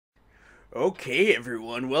Okay,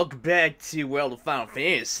 everyone, welcome back to World of Final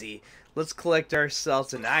Fantasy. Let's collect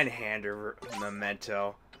ourselves a 9-hander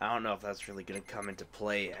memento. I don't know if that's really going to come into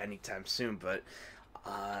play anytime soon, but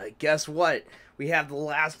guess what? We have the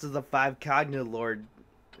last of the 5 Cognilord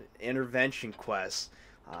intervention quests,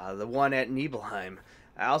 the one at Nibelheim.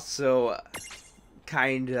 I also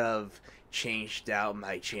kind of changed out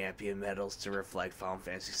my champion medals to reflect Final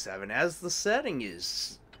Fantasy VII, as the setting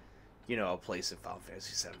is, you know, a place in Final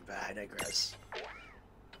Fantasy VII, but I digress.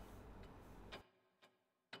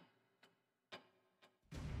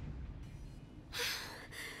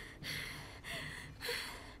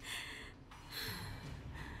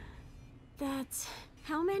 That's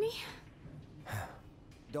how many?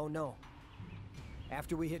 Don't know.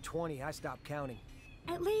 After we hit 20, I stopped counting.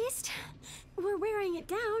 At least we're wearing it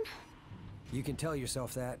down. You can tell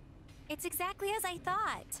yourself that. It's exactly as I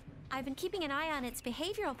thought. I've been keeping an eye on its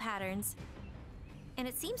behavioral patterns, and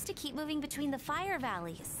it seems to keep moving between the fire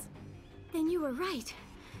valleys. Then you were right.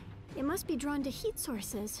 It must be drawn to heat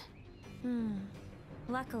sources.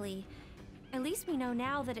 Luckily, at least we know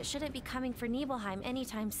now that it shouldn't be coming for Nibelheim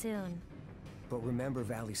anytime soon. But remember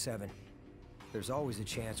Valley 7. There's always a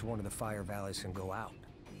chance one of the fire valleys can go out.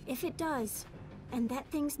 If it does, and that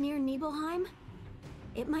thing's near Nibelheim,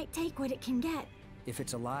 it might take what it can get. If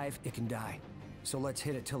it's alive, it can die. So let's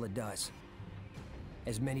hit it till it does.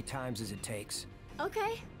 As many times as it takes.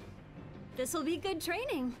 Okay. This'll be good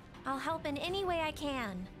training. I'll help in any way I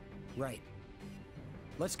can. Right.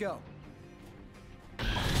 Let's go.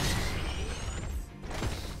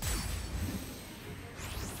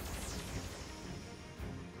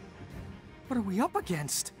 What are we up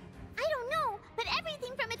against? I don't know, but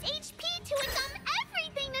everything from its HP to its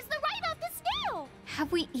everything is the right off the scale!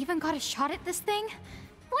 Have we even got a shot at this thing?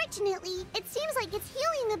 Fortunately, it seems like its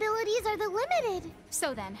healing abilities are the limited.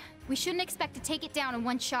 So then, we shouldn't expect to take it down in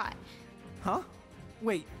one shot. Huh?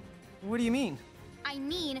 Wait, what do you mean? I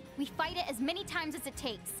mean, we fight it as many times as it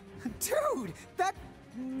takes. Dude, that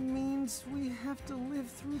means we have to live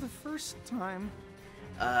through the first time.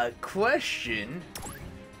 Question.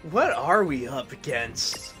 What are we up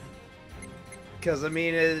against? Because, I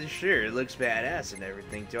mean, sure, it looks badass and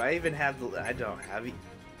everything. Do I even have the... I don't have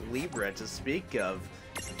Libra to speak of.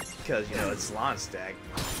 Because, you know, it's Lonstack.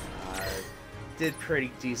 Did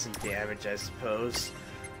pretty decent damage, I suppose.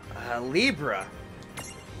 Libra.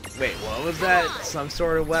 Wait, what was that? Some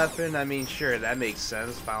sort of weapon? I mean, sure, that makes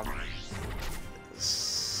sense. Found...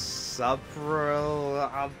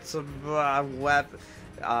 weapon.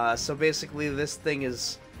 So basically, this thing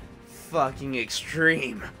is fucking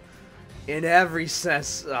extreme in every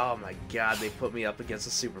sense. Oh my god, they put me up against a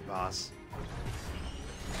super boss.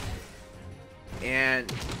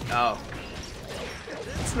 And oh,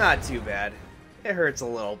 it's not too bad. It hurts a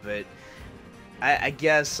little bit. I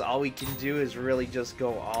guess all we can do is really just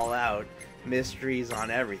go all out. Mysteries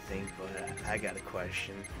on everything, but I got a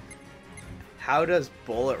question. How does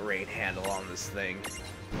bullet rain handle on this thing?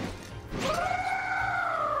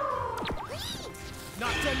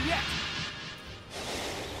 Not done yet!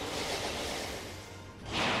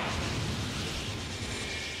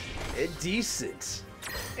 Decent.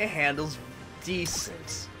 It handles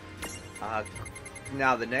decent.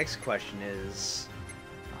 Now the next question is,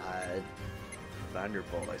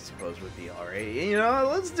 Thunderbolt, I suppose, would be alright. You know,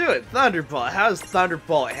 let's do it. Thunderbolt. How does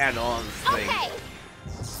Thunderbolt handle on this thing? Okay.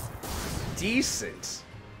 Decent,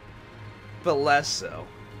 but less so.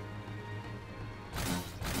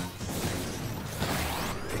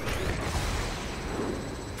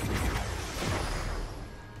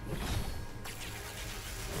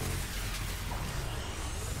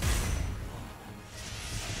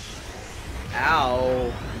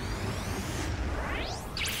 Ow.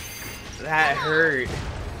 That hurt.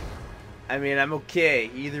 I mean, I'm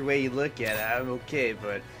okay. Either way you look at it, I'm okay,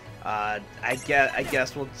 but I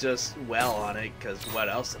guess we'll just well on it, because what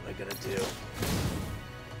else am I gonna do?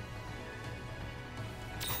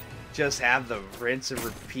 Just have the rinse and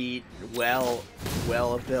repeat well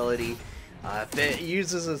ability. If it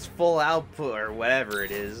uses its full output or whatever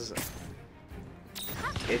it is,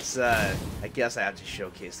 it's I guess I have to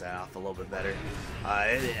showcase that off a little bit better.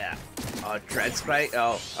 Yeah. Dread Spike.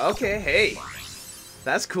 Oh, okay. Hey,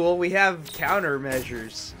 that's cool. We have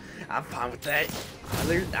countermeasures. I'm fine with that.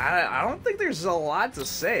 I don't think there's a lot to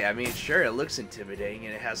say. I mean, sure, it looks intimidating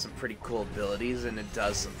and it has some pretty cool abilities and it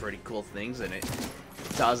does some pretty cool things and it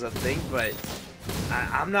does a thing, but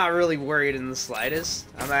I'm not really worried in the slightest.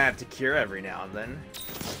 I might have to cure every now and then.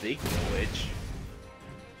 Speaking of which,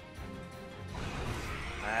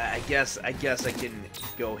 I guess I can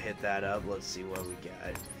go hit that up. Let's see what we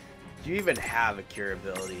got. Do you even have a cure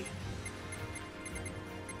ability?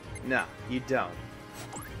 No, you don't.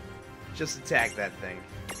 Just attack that thing.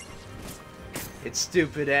 It's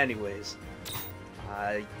stupid anyways.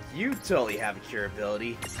 You totally have a cure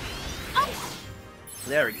ability.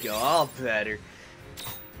 There we go, all better.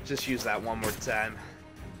 Just use that one more time.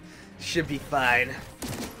 Should be fine.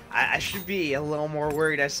 I should be a little more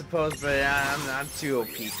worried, I suppose, but I'm too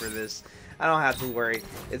OP for this. I don't have to worry.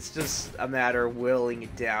 It's just a matter of whittling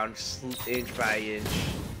it down, just inch by inch.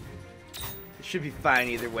 It should be fine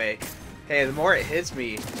either way. Hey, the more it hits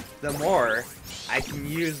me, the more I can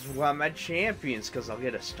use one of my champions, because I'll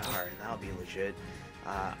get a star, and that'll be legit.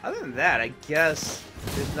 Other than that, I guess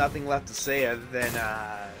there's nothing left to say other than,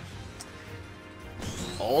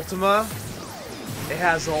 Ultima? It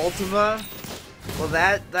has Ultima? Well,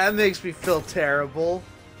 that makes me feel terrible.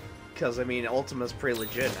 Because, I mean, Ultima's pretty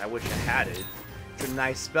legit. I wish I had it. It's a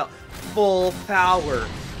nice spell. Full power.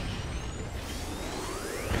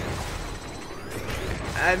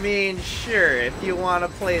 I mean, sure, if you want to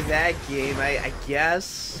play that game, I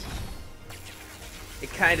guess.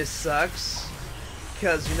 It kind of sucks.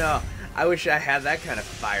 Because, you know, I wish I had that kind of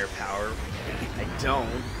firepower. I don't.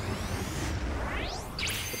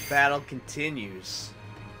 The battle continues.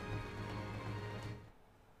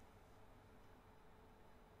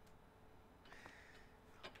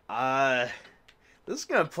 This is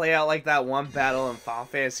gonna play out like that one battle in Final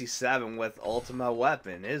Fantasy VII with Ultima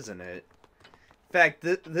Weapon, isn't it? In fact,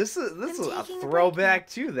 this is a throwback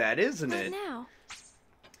to that, isn't it? Now.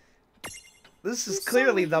 This is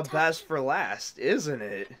clearly the best for last, isn't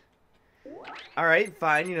it? Alright,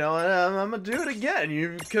 fine, you know, I'm gonna do it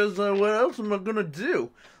again, because what else am I gonna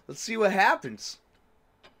do? Let's see what happens.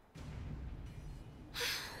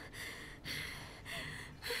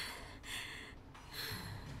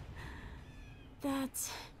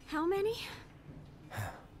 That's how many?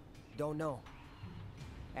 Don't know.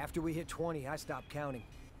 After we hit 20, I stopped counting.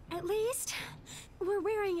 At least we're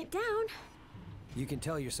wearing it down. You can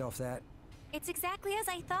tell yourself that. It's exactly as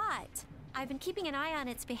I thought. I've been keeping an eye on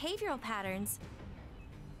its behavioral patterns,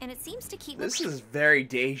 and it seems to keep... This is very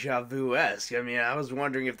deja vu-esque. I mean, I was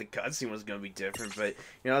wondering if the cutscene was going to be different, but,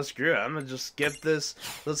 you know, screw it. I'm going to just skip this.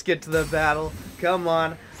 Let's get to the battle. Come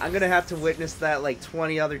on. I'm going to have to witness that like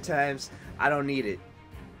 20 other times. I don't need it.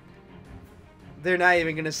 They're not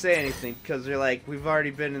even going to say anything, because they're like, we've already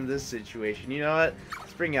been in this situation. You know what?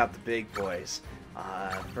 Let's bring out the big boys.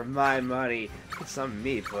 For my money, it's on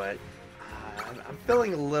me, but I'm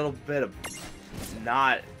feeling a little bit of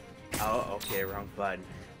not... Oh, okay, wrong button.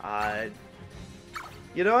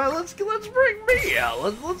 You know what? Let's bring me out.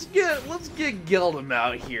 Let's get Gildem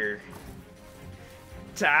out here.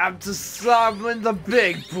 Time to summon the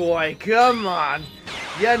big boy. Come on.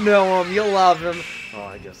 You know him. You love him. Oh,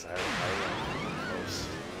 I guess I love him most.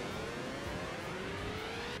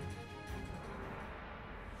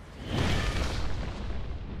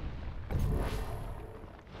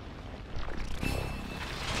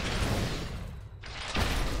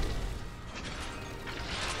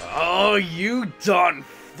 Oh, you done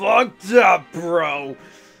fucked up, bro.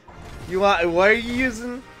 What are you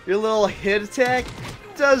using? Your little hit attack?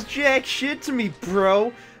 Does jack shit to me,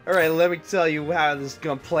 bro. Alright, let me tell you how this is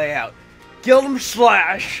gonna play out. Gildem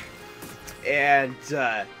slash! And,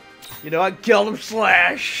 you know what? Gildem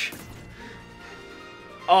slash!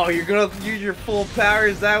 Oh, you're gonna use your full power?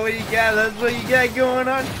 Is that what you got? That's what you got going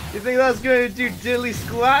on? You think that's gonna do diddly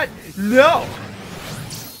squat? No!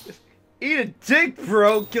 Eat a dick,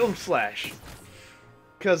 bro! Gildem slash!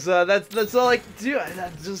 Cause, that's all I can do.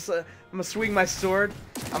 I'm gonna swing my sword.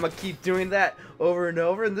 I'm gonna keep doing that over and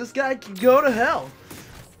over, and this guy can go to hell.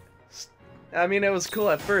 I mean, it was cool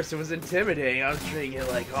at first. It was intimidating. I was trying to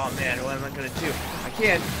get like, oh man, what am I gonna do? I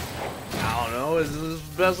can't. I don't know. This is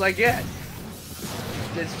the best I get.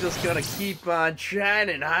 It's just gonna keep on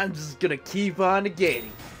shining. I'm just gonna keep on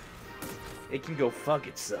negating. It can go fuck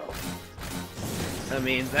itself. I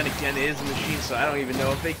mean, then again, it is a machine, so I don't even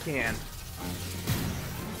know if it can.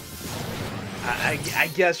 I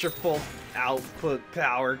guess your full output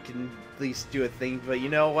power can at least do a thing, but you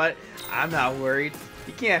know what? I'm not worried.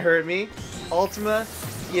 You can't hurt me. Ultima?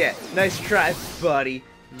 Yeah, nice try, buddy.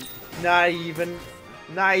 Not even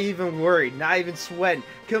worried. Not even sweating.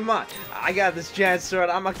 Come on. I got this giant sword.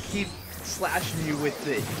 I'm gonna keep slashing you with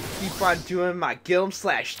it. Keep on doing my Gildem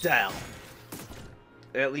slash style.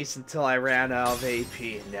 At least until I ran out of AP.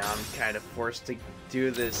 And now I'm kind of forced to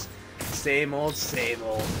do this same old, same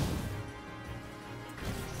old.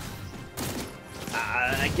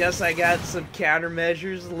 I guess I got some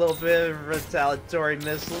countermeasures, a little bit of retaliatory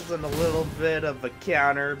missiles, and a little bit of a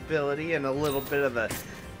counter ability, and a little bit of a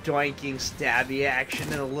doinking stabby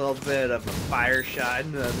action, and a little bit of a fire shot,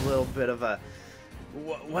 and a little bit of a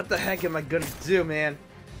What the heck am I gonna do, man?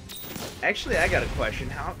 Actually, I got a question.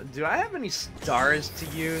 How do I have any stars to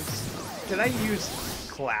use? Can I use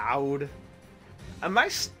Cloud? Am I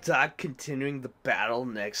stuck continuing the battle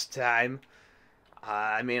next time?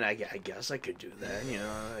 I mean, I guess I could do that, you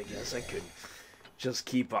know. I guess I could just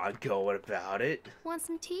keep on going about it. Want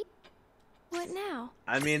some tea? What now?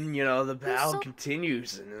 I mean, you know, the battle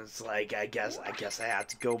continues, and it's like, I guess I have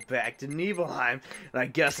to go back to Nibelheim, and I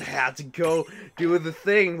guess I have to go do the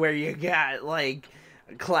thing where you got, like,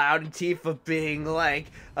 Cloud and Tifa being like,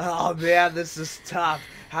 oh man, this is tough.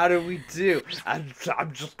 How do we do? I'm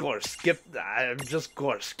just gonna skip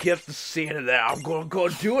the scene of that. I'm gonna go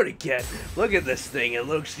do it again. Look at this thing, it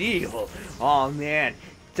looks evil. Oh man.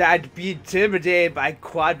 Died to be intimidated by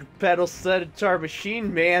quadrupedal Centaur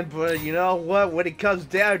machine man, but you know what? When it comes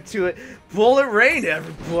down to it, bullet rain,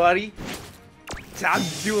 everybody. Time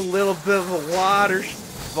to do a little bit of a water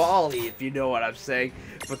volley, if you know what I'm saying.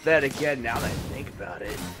 But then again, now that I think about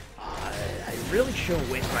it, I really shouldn't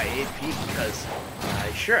waste my AP because,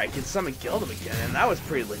 sure, I can summon Gildem again, and that was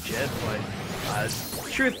pretty legit. But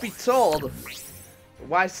truth be told,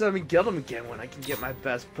 why summon Gildem again when I can get my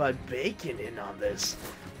best bud Bacon in on this?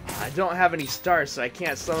 I don't have any stars, so I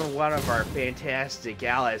can't summon one of our fantastic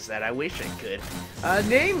allies that I wish I could,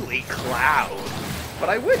 namely Cloud. But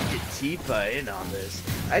I would get Tifa in on this.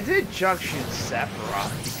 I did Junction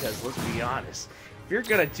Sephiroth because, let's be honest, if you're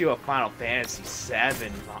gonna do a Final Fantasy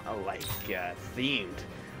VII, themed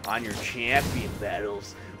on your champion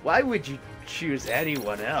battles, why would you choose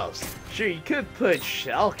anyone else? Sure, you could put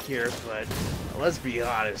Shulk here, but let's be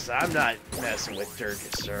honest, I'm not messing with Dirge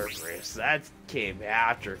Cerberus. That came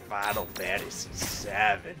after Final Fantasy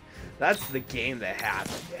VII. That's the game that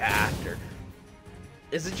happened after.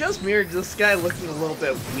 Is it just me, or is this guy looking a little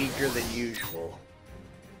bit weaker than usual?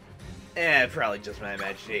 Probably just my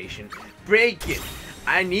imagination. Bacon,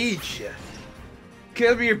 I need you.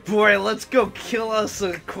 Come here, boy, let's go kill us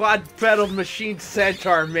a quadrupedal machine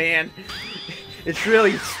centaur, man. It's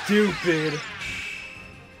really stupid.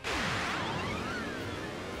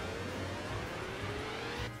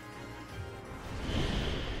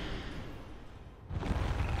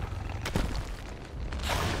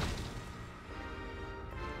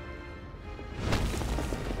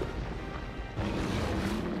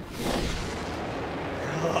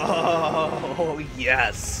 Oh,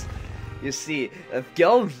 yes. You see, if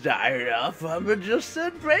Gildem's not enough, I'm gonna just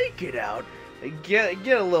send Bacon out and get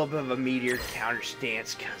a little bit of a meteor counter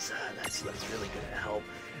stance, cause that's really gonna help.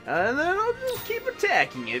 And then I'll just keep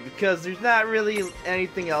attacking it because there's not really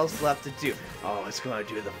anything else left to do. Oh, it's gonna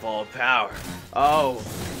do the full power. Oh,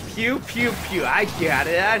 pew pew pew! I got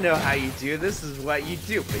it. I know how you do. This is what you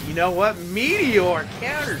do. But you know what? Meteor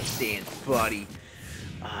counter stance, buddy.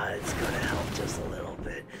 It's gonna help just a little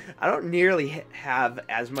bit. I don't nearly have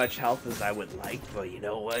as much health as I would like, but you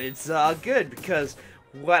know what? It's all good because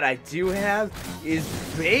what I do have is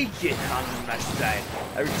Bacon on my side.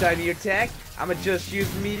 Every time you attack, I'ma just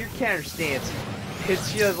use Meteor Counter Stance.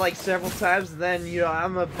 Hits you like several times, and then you know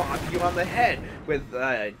I'm gonna bonk you on the head with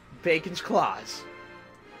Bacon's claws.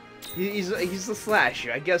 He's a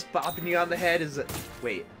slasher. I guess bopping you on the head is a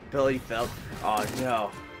wait. Ability felt. Oh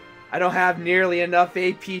no. I don't have nearly enough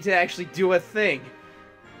AP to actually do a thing.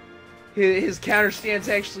 His counter stance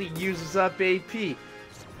actually uses up AP.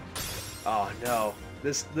 Oh no.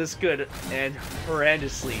 This could end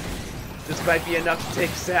horrendously. This might be enough to take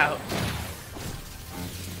us out.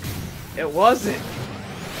 It wasn't.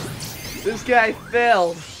 This guy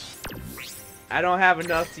failed. I don't have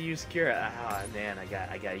enough to use cure. Oh man,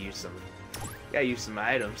 I gotta use some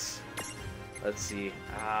items. Let's see.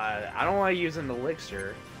 I don't want to use an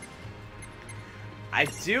elixir. I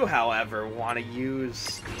do, however, want to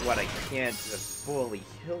use what I can to fully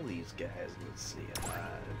heal these guys. Let's see.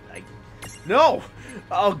 No!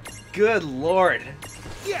 Oh, good lord.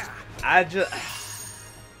 Yeah. I just.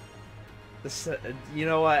 You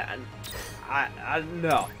know what?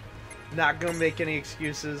 No. Not gonna make any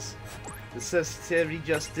excuses. The sensitivity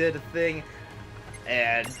just did a thing,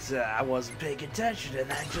 and I wasn't paying attention, and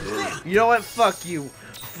that just. You know what? Fuck you.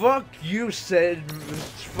 Fuck you,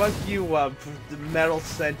 fuck you, the Metal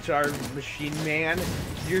Centaur Machine Man.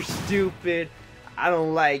 You're stupid. I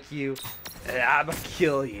don't like you. And I'ma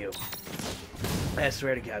kill you. I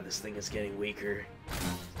swear to God, this thing is getting weaker.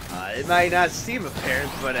 It might not seem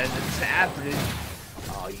apparent, but it's happening.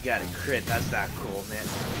 Oh, you got a crit. That's not cool, man.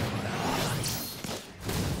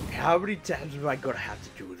 How many times am I gonna have to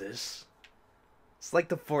do this? It's like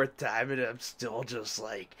the 4th time, and I'm still just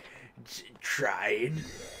like trying.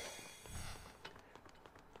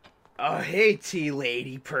 Oh, hey, tea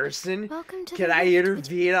lady person. Welcome to Can the I lift.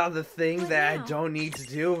 intervene on the thing What that now? I don't need to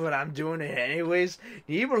do, but I'm doing it anyways?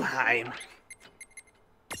 Nibelheim.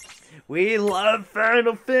 We love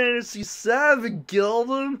Final Fantasy VII,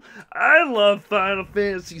 Gildem. I love Final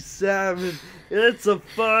Fantasy VII. It's a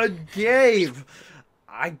fun game.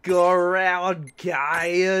 I go around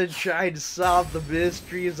Gaia trying to solve the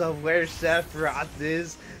mysteries of where Sephiroth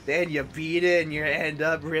is. Then you beat it and you end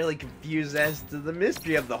up really confused as to the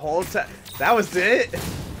mystery of the whole time. That was it.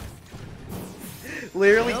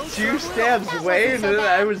 Literally 2 steps away and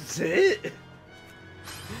that was it.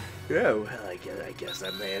 Oh, well, I guess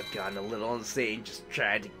I may have gone a little insane just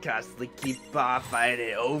trying to constantly keep on fighting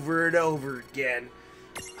it over and over again.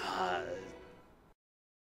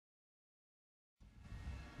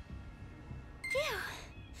 Phew!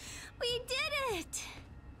 We did it!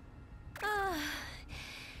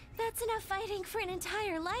 That's enough fighting for an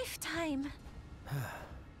entire lifetime.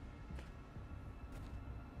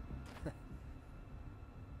 I'm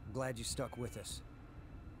glad you stuck with us.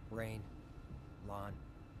 Rain, Lon.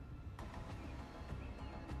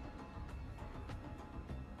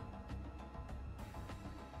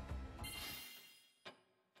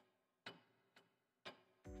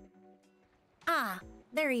 Ah,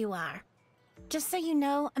 there you are. Just so you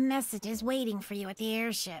know, a message is waiting for you at the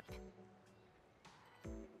airship.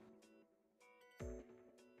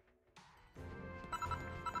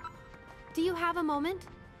 Do you have a moment?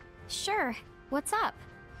 Sure. What's up?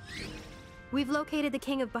 We've located the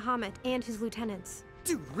King of Bahamut and his lieutenants.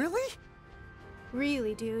 Dude, really?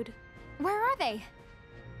 Really, dude. Where are they?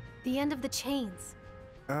 The end of the chains.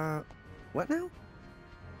 What now?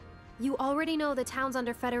 You already know the town's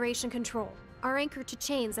under Federation control, are anchored to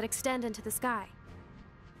chains that extend into the sky.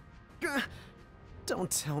 Don't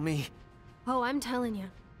tell me. Oh, I'm telling you.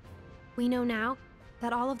 We know now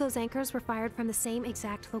that all of those anchors were fired from the same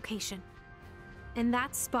exact location. And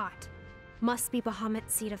that spot must be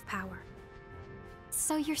Bahamut's seat of power.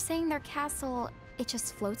 So you're saying their castle, it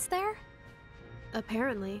just floats there?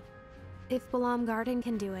 Apparently. If Balam Garden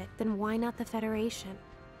can do it, then why not the Federation?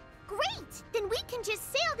 Great! Then we can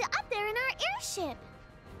just sail up there in our airship.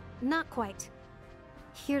 Not quite.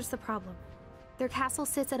 Here's the problem. Their castle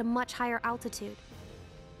sits at a much higher altitude.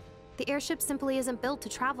 The airship simply isn't built to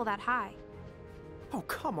travel that high. Oh,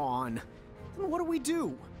 come on. Then what do we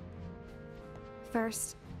do?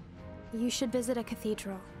 First, you should visit a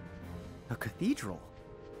cathedral. A cathedral?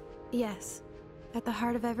 Yes. At the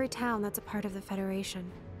heart of every town that's a part of the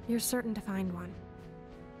Federation. You're certain to find one.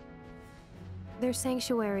 They're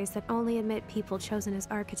sanctuaries that only admit people chosen as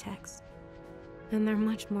architects. And they're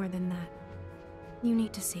much more than that. You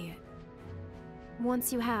need to see it.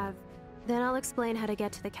 Once you have, then I'll explain how to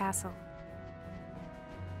get to the castle.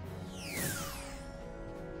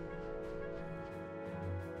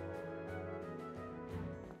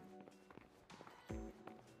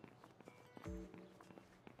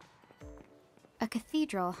 A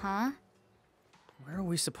cathedral, huh? Where are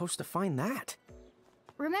we supposed to find that?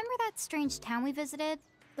 Remember that strange town we visited?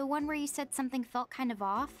 The one where you said something felt kind of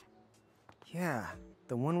off? Yeah,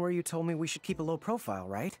 the one where you told me we should keep a low profile,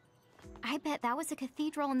 right? I bet that was a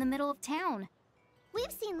cathedral in the middle of town.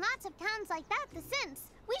 We've seen lots of towns like that since.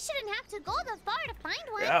 We shouldn't have to go that far to find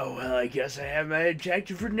one. Oh, well, I guess I have my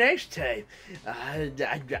objective for next time.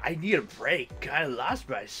 I need a break. Kinda lost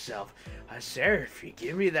myself. Sarah, if you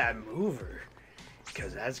give me that mover,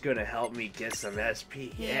 because that's gonna help me get some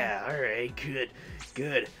SP. Yeah, alright, good.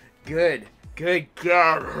 Good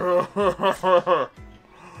God.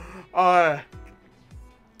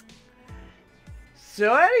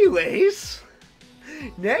 So anyways,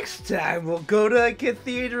 next time we'll go to a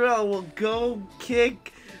cathedral, we'll go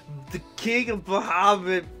kick the King of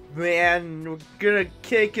Bahamut, man. We're gonna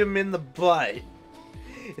kick him in the butt.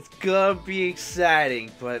 It's gonna be exciting,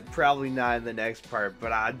 but probably not in the next part,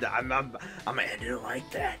 but I'm gonna end it like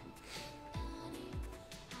that.